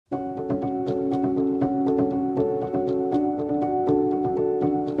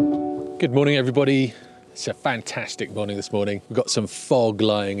Good morning, everybody. It's a fantastic morning this morning. We've got some fog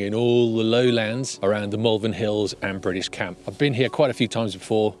lying in all the lowlands around the Malvern Hills and British Camp. I've been here quite a few times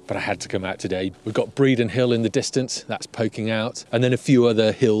before, but I had to come out today. We've got Bredon Hill in the distance, that's poking out, and then a few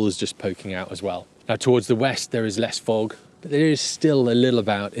other hills just poking out as well. Now towards the west there is less fog, but there is still a little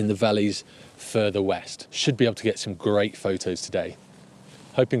about in the valleys further west. Should be able to get some great photos today.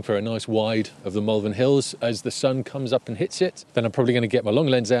 Hoping for a nice wide of the Malvern Hills as the sun comes up and hits it. Then I'm probably going to get my long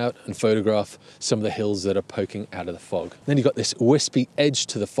lens out and photograph some of the hills that are poking out of the fog. Then you've got this wispy edge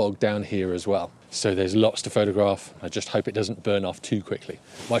to the fog down here as well. So there's lots to photograph. I just hope it doesn't burn off too quickly.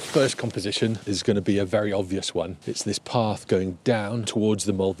 My first composition is going to be a very obvious one. It's this path going down towards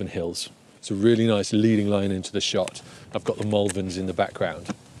the Malvern Hills. It's a really nice leading line into the shot. I've got the Malverns in the background.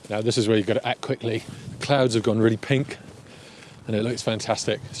 Now this is where you've got to act quickly. The clouds have gone really pink, and it looks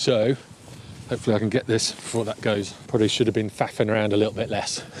fantastic. So hopefully I can get this before that goes. Probably should have been faffing around a little bit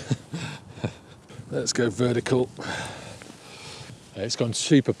less. Let's go vertical. It's gone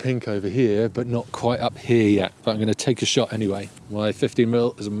super pink over here, but not quite up here yet. But I'm going to take a shot anyway. My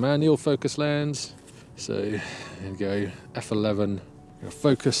 15mm is a manual focus lens. So here we go, f11.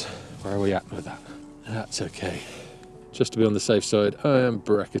 Focus. Where are we at with that? That's okay. Just to be on the safe side, I am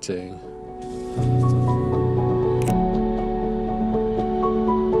bracketing.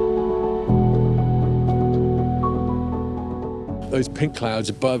 Those pink clouds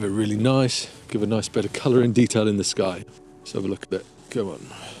above are really nice, give a nice bit of colour and detail in the sky. Let's have a look at it. Come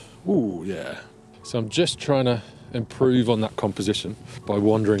on. Ooh, yeah. So I'm just trying to improve on that composition by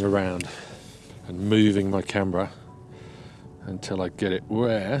wandering around and moving my camera until I get it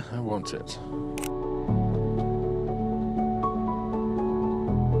where I want it.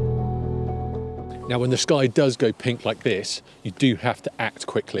 Now, when the sky does go pink like this, you do have to act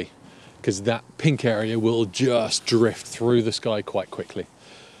quickly, because that pink area will just drift through the sky quite quickly.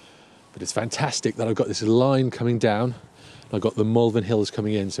 But it's fantastic that I've got this line coming down, and I've got the Malvern Hills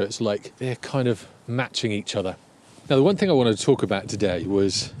coming in, so it's like they're kind of matching each other. Now, the one thing I wanted to talk about today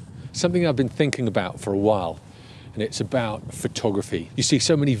was something I've been thinking about for a while, and it's about photography. You see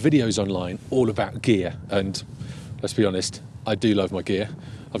so many videos online all about gear, and let's be honest, I do love my gear.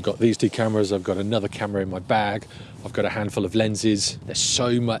 I've got these two cameras, I've got another camera in my bag, I've got a handful of lenses. There's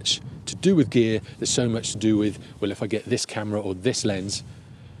so much to do with gear, there's so much to do with, well, if I get this camera or this lens,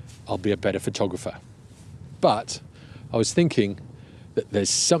 I'll be a better photographer. But I was thinking that there's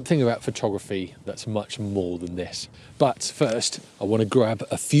something about photography that's much more than this. But first, I want to grab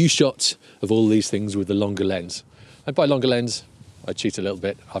a few shots of all these things with the longer lens. And by longer lens, I cheat a little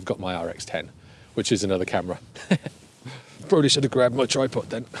bit. I've got my RX10, which is another camera. Probably should have grabbed my tripod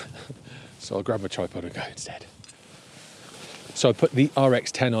then. So I'll grab my tripod and go instead. So I put the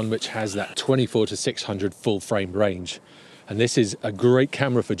RX10 on, which has that 24 to 600 full frame range. And this is a great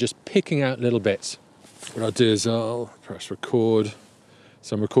camera for just picking out little bits. What I'll do is I'll press record.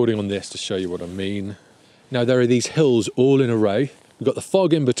 So I'm recording on this to show you what I mean. Now there are these hills all in a row. We've got the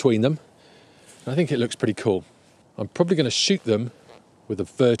fog in between them. I think it looks pretty cool. I'm probably going to shoot them with a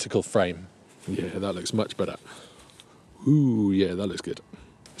vertical frame. Yeah, that looks much better. Ooh, yeah, that looks good.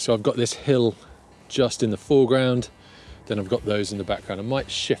 So I've got this hill just in the foreground. Then I've got those in the background. I might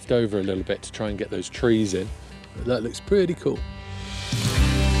shift over a little bit to try and get those trees in. But that looks pretty cool.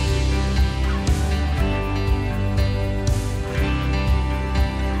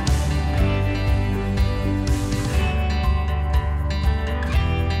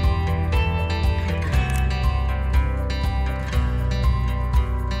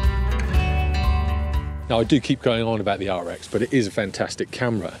 Now I do keep going on about the RX, but it is a fantastic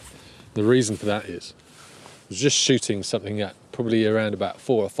camera. The reason for that is I was just shooting something at probably around about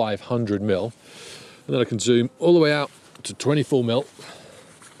 400 or 500 mil, and then I can zoom all the way out to 24 mil,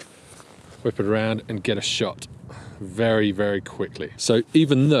 whip it around and get a shot very, very quickly. So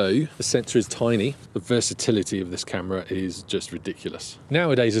even though the sensor is tiny, the versatility of this camera is just ridiculous.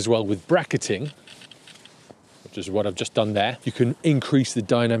 Nowadays as well, with bracketing, which is what I've just done there, you can increase the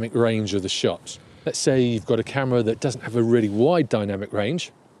dynamic range of the shots. Let's say you've got a camera that doesn't have a really wide dynamic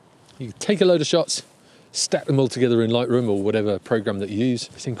range. You can take a load of shots, stack them all together in Lightroom or whatever program that you use.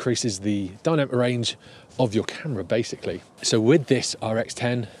 This increases the dynamic range of your camera, basically. So with this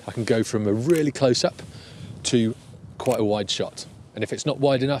RX10, I can go from a really close up to quite a wide shot. And if it's not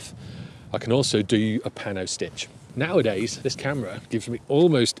wide enough, I can also do a pano stitch. Nowadays, this camera gives me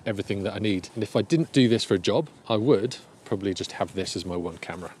almost everything that I need. And if I didn't do this for a job, I would probably just have this as my one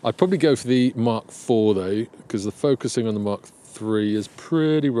camera. I'd probably go for the Mark IV though, because the focusing on the Mark III is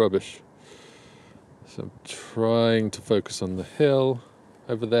pretty rubbish. So I'm trying to focus on the hill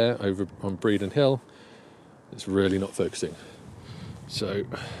over there, over on Bredon Hill. It's really not focusing. So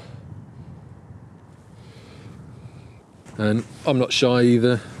And I'm not shy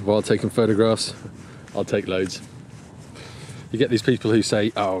either while taking photographs. I'll take loads. You get these people who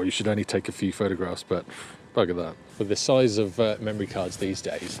say, oh, you should only take a few photographs, but bugger that. With the size of memory cards these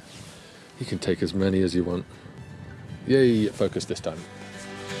days, you can take as many as you want. Yay, focus this time.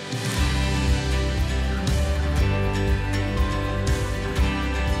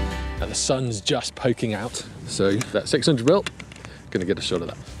 And the sun's just poking out, so that 600mm, gonna get a shot of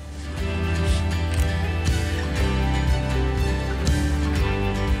that.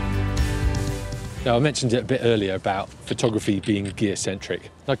 Now, I mentioned it a bit earlier about photography being gear-centric.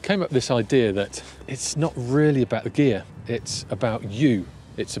 I came up with this idea that it's not really about the gear, it's about you.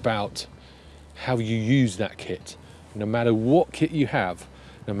 It's about how you use that kit. No matter what kit you have,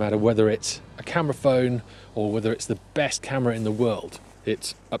 no matter whether it's a camera phone or whether it's the best camera in the world,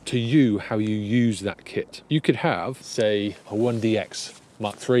 it's up to you how you use that kit. You could have, say, a 1DX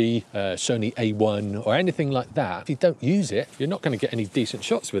Mark III, Sony A1 or anything like that. If you don't use it, you're not going to get any decent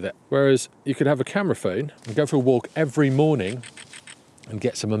shots with it. Whereas you could have a camera phone and go for a walk every morning and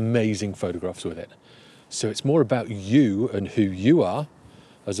get some amazing photographs with it. So it's more about you and who you are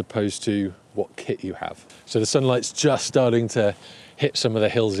as opposed to what kit you have. So the sunlight's just starting to hit some of the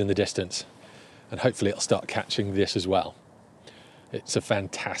hills in the distance, and hopefully it'll start catching this as well. It's a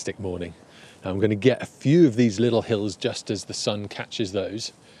fantastic morning. Now I'm going to get a few of these little hills just as the sun catches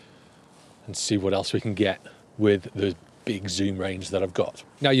those and see what else we can get with the big zoom range that I've got.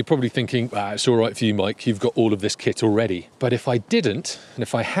 Now you're probably thinking, it's all right for you, Mike, you've got all of this kit already. But if I didn't, and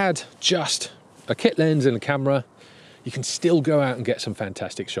if I had just a kit lens and a camera, you can still go out and get some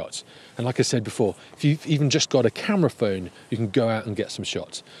fantastic shots. And like I said before, if you've even just got a camera phone, you can go out and get some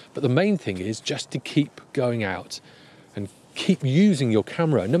shots. But the main thing is just to keep going out and keep using your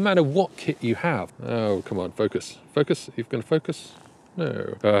camera, no matter what kit you have. Oh, come on, focus. Focus, you're gonna focus?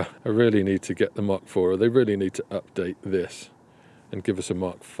 No. I really need to get the Mark IV, or they really need to update this and give us a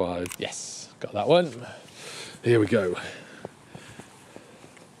Mark V. Yes, got that one. Here we go.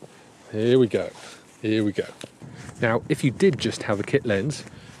 Here we go. Here we go. Now, if you did just have a kit lens,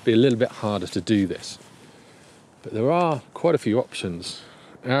 it'd be a little bit harder to do this. But there are quite a few options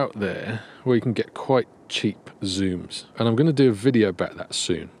out there where you can get quite cheap zooms. And I'm going to do a video about that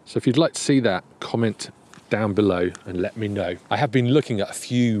soon. So if you'd like to see that, comment down below and let me know. I have been looking at a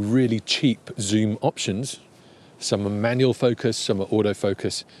few really cheap zoom options. Some are manual focus, some are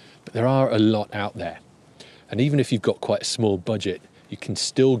autofocus, but there are a lot out there. And even if you've got quite a small budget, you can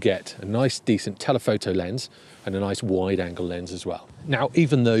still get a nice decent telephoto lens and a nice wide angle lens as well. Now,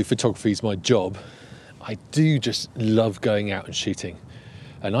 even though photography is my job, I do just love going out and shooting.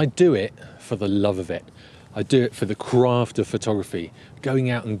 And I do it for the love of it. I do it for the craft of photography, going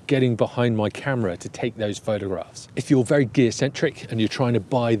out and getting behind my camera to take those photographs. If you're very gear-centric and you're trying to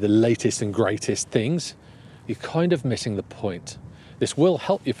buy the latest and greatest things, you're kind of missing the point. This will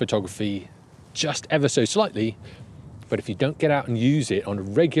help your photography just ever so slightly, but if you don't get out and use it on a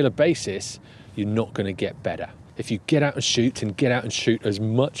regular basis, you're not going to get better. If you get out and shoot as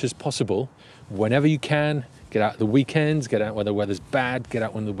much as possible, whenever you can, get out the weekends, get out when the weather's bad, get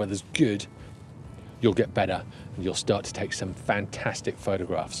out when the weather's good, you'll get better and you'll start to take some fantastic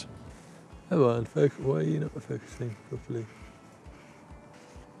photographs. Come on, focus. Why are you not focusing properly?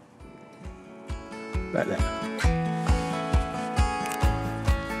 Right there.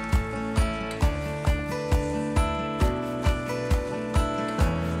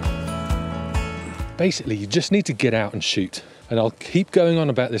 Basically, you just need to get out and shoot. And I'll keep going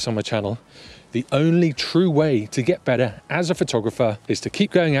on about this on my channel. The only true way to get better as a photographer is to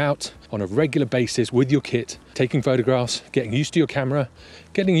keep going out on a regular basis with your kit, taking photographs, getting used to your camera,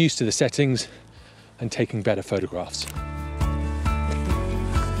 getting used to the settings, and taking better photographs.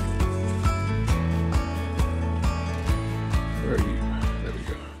 Where are you? There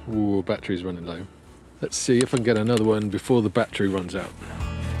we go. Ooh, battery's running low. Let's see if I can get another one before the battery runs out.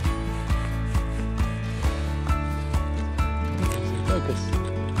 Focus.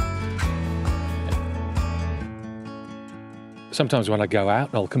 Sometimes when I go out,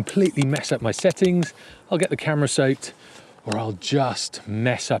 I'll completely mess up my settings, I'll get the camera soaked, or I'll just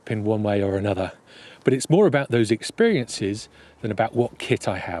mess up in one way or another. But it's more about those experiences than about what kit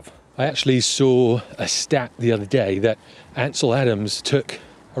I have. I actually saw a stat the other day that Ansel Adams took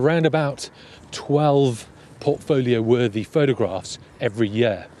around about 12 portfolio-worthy photographs every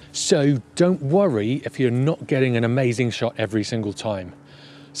year. So don't worry if you're not getting an amazing shot every single time.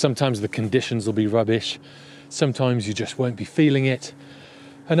 Sometimes the conditions will be rubbish. Sometimes you just won't be feeling it.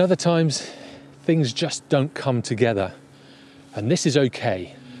 And other times, things just don't come together. And this is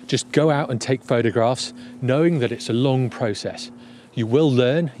okay. Just go out and take photographs, knowing that it's a long process. You will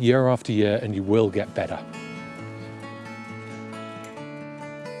learn year after year and you will get better.